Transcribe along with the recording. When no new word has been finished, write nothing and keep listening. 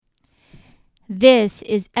This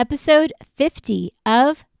is episode 50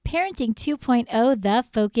 of Parenting 2.0, The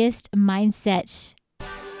Focused Mindset.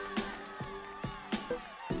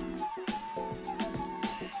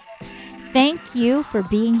 Thank you for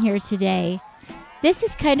being here today. This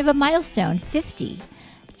is kind of a milestone, 50.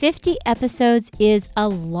 50 episodes is a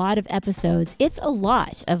lot of episodes. It's a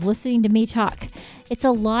lot of listening to me talk. It's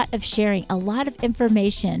a lot of sharing, a lot of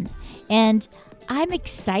information. And I'm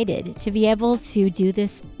excited to be able to do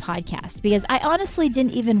this podcast because I honestly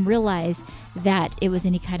didn't even realize that it was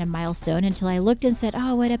any kind of milestone until I looked and said,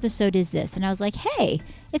 oh, what episode is this? And I was like, hey,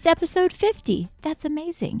 it's episode 50. That's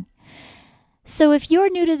amazing. So if you're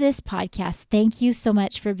new to this podcast, thank you so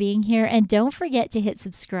much for being here. And don't forget to hit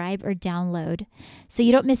subscribe or download so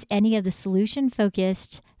you don't miss any of the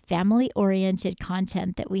solution-focused, family-oriented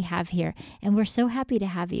content that we have here. And we're so happy to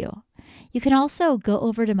have you. You can also go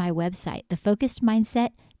over to my website,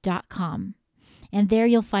 thefocusedmindset.com. And there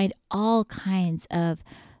you'll find all kinds of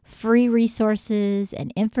free resources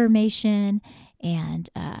and information, and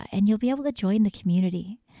you'll be able to join the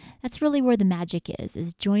community. That's really where the magic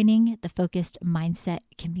is joining the Focused Mindset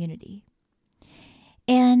community.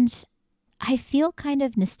 And I feel kind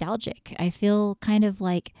of nostalgic. I feel kind of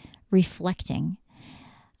like reflecting.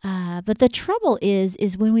 But the trouble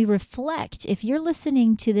is when we reflect, if you're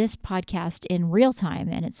listening to this podcast in real time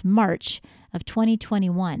and it's March of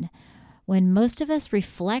 2021, when most of us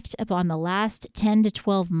reflect upon the last 10 to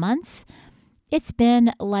 12 months, it's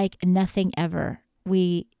been like nothing ever.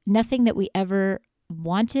 Nothing that we ever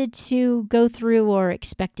wanted to go through or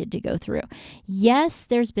expected to go through. Yes,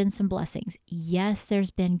 there's been some blessings. Yes, there's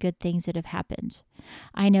been good things that have happened.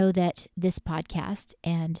 I know that this podcast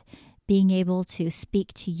and being able to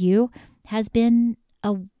speak to you has been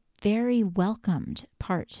a very welcomed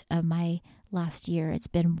part of my last year. It's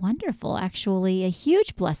been wonderful, actually, a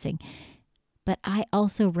huge blessing. But I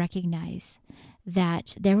also recognize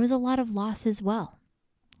that there was a lot of loss as well.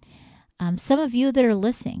 Some of you that are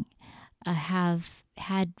listening have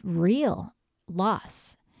had real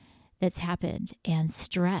loss that's happened and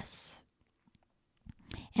stress.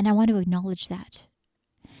 And I want to acknowledge that.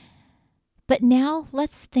 But now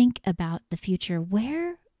let's think about the future.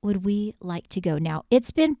 Where would we like to go? Now,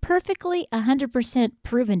 it's been perfectly 100%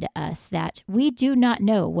 proven to us that we do not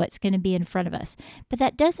know what's going to be in front of us. But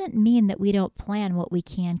that doesn't mean that we don't plan what we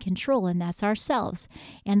can control, and that's ourselves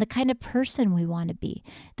and the kind of person we want to be,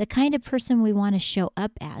 the kind of person we want to show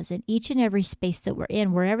up as in each and every space that we're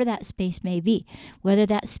in, wherever that space may be, whether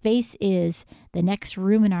that space is the next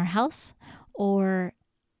room in our house or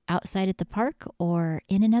outside at the park or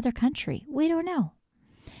in another country. We don't know.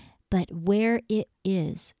 But where it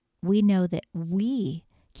is, we know that we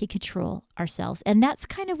can control ourselves. And that's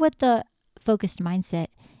kind of what the focused mindset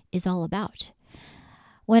is all about.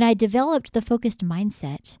 When I developed the focused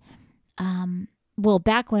mindset,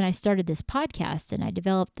 back when I started this podcast and I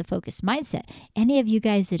developed the focused mindset, any of you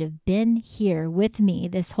guys that have been here with me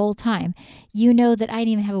this whole time, you know that I didn't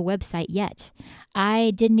even have a website yet.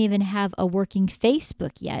 I didn't even have a working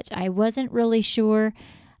Facebook yet. I wasn't really sure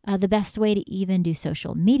the best way to even do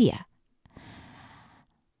social media.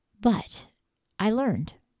 But I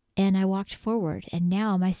learned and I walked forward, and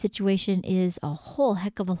now my situation is a whole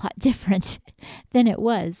heck of a lot different than it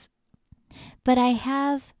was. But I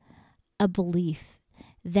have a belief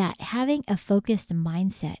that having a focused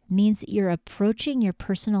mindset means that you're approaching your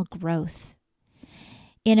personal growth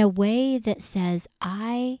in a way that says,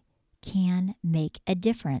 I can make a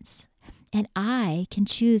difference. And I can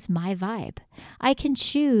choose my vibe. I can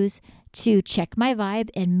choose to check my vibe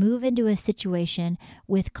and move into a situation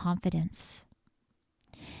with confidence.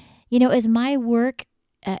 You know, as I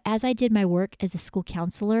did my work as a school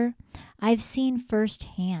counselor, I've seen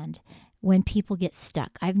firsthand when people get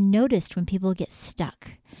stuck. I've noticed when people get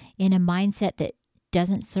stuck in a mindset that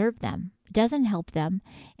doesn't serve them, doesn't help them,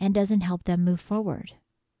 and doesn't help them move forward.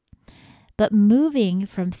 But moving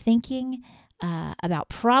from thinking about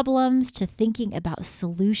problems to thinking about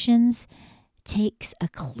solutions takes a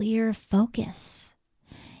clear focus.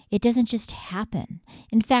 It doesn't just happen.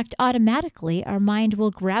 In fact, automatically, our mind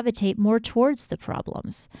will gravitate more towards the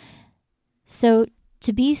problems. So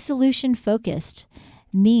to be solution focused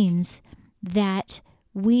means that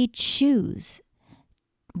we choose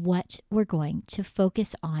what we're going to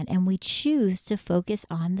focus on, and we choose to focus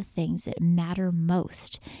on the things that matter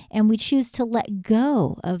most, and we choose to let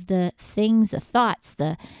go of the things, the thoughts,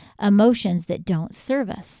 the emotions that don't serve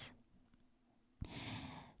us.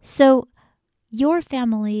 So your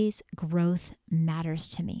family's growth matters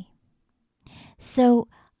to me. So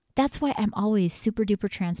That's why I'm always super duper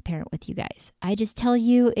transparent with you guys. I just tell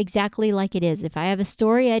you exactly like it is. If I have a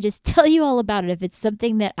story, I just tell you all about it. If it's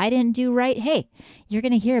something that I didn't do right, hey, you're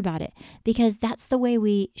going to hear about it, because that's the way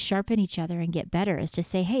we sharpen each other and get better, is to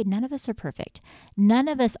say, hey, none of us are perfect. None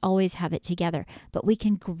of us always have it together, but we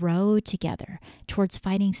can grow together towards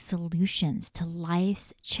finding solutions to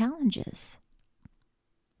life's challenges.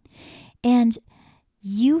 And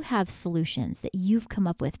you have solutions that you've come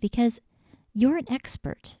up with because you're an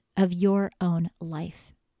expert of your own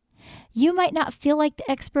life. You might not feel like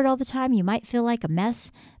the expert all the time. You might feel like a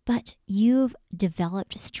mess, but you've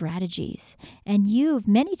developed strategies, and you've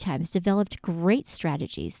many times developed great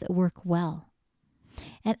strategies that work well.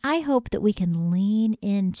 And I hope that we can lean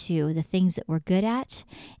into the things that we're good at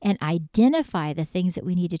and identify the things that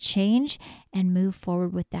we need to change and move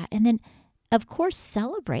forward with that. And then, of course,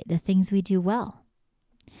 celebrate the things we do well.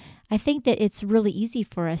 I think that it's really easy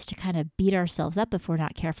for us to kind of beat ourselves up if we're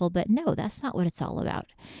not careful, but no, that's not what it's all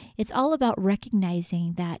about. It's all about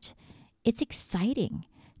recognizing that it's exciting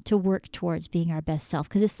to work towards being our best self,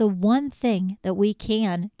 because it's the one thing that we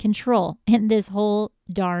can control in this whole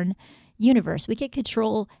darn universe. We can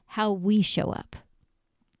control how we show up.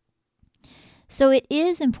 So it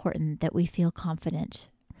is important that we feel confident.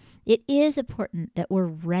 It is important that we're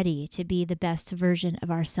ready to be the best version of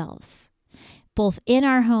ourselves, both in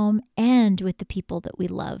our home and with the people that we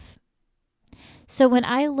love. So when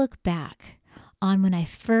I look back on when I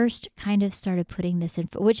first kind of started putting this in,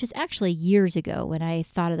 which is actually years ago when I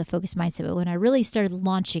thought of the focused mindset, but when I really started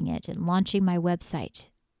launching it and launching my website,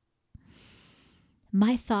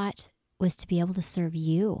 my thought was to be able to serve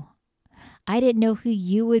you. I didn't know who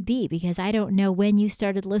you would be, because I don't know when you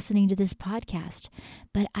started listening to this podcast,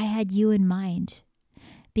 but I had you in mind,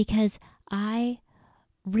 because I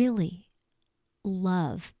really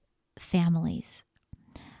love families.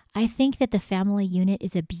 I think that the family unit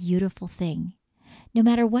is a beautiful thing, no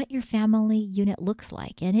matter what your family unit looks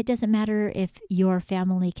like. And it doesn't matter if your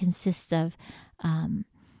family consists of,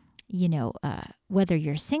 whether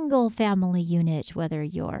you're single family unit, whether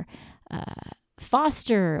you're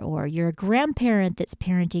foster, or you're a grandparent that's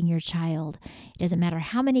parenting your child. It doesn't matter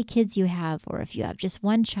how many kids you have, or if you have just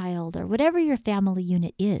one child, or whatever your family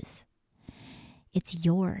unit is. It's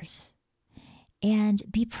yours. And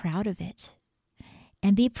be proud of it.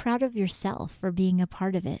 And be proud of yourself for being a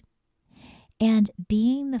part of it. And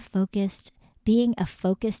being a focused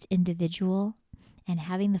individual and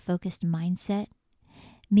having the focused mindset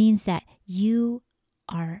means that you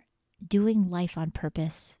are doing life on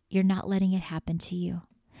purpose. You're not letting it happen to you.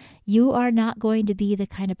 You are not going to be the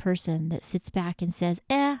kind of person that sits back and says,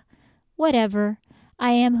 whatever,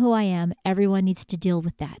 I am who I am. Everyone needs to deal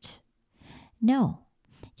with that. No.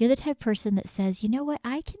 You're the type of person that says, you know what,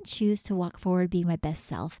 I can choose to walk forward being my best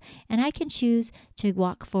self, and I can choose to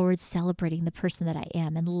walk forward celebrating the person that I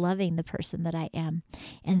am and loving the person that I am.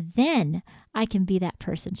 And then I can be that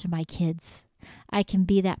person to my kids. I can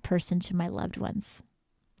be that person to my loved ones.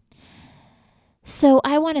 So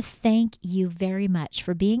I want to thank you very much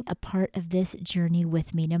for being a part of this journey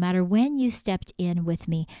with me. No matter when you stepped in with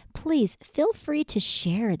me, please feel free to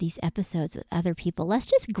share these episodes with other people. Let's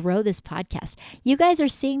just grow this podcast. You guys are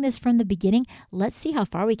seeing this from the beginning. Let's see how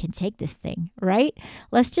far we can take this thing, right?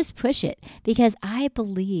 Let's just push it, because I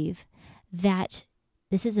believe that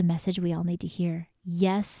this is a message we all need to hear.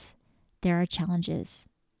 Yes, there are challenges,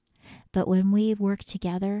 but when we work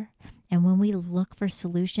together and when we look for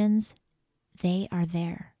solutions, they are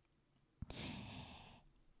there.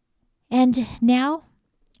 And now,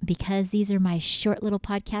 because these are my short little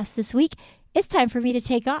podcasts this week, it's time for me to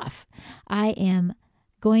take off. I am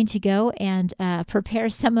going to go and prepare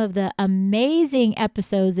some of the amazing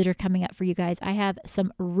episodes that are coming up for you guys. I have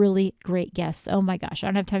some really great guests. Oh my gosh, I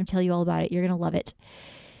don't have time to tell you all about it. You're going to love it.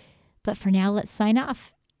 But for now, let's sign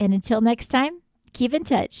off. And until next time, keep in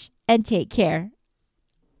touch and take care.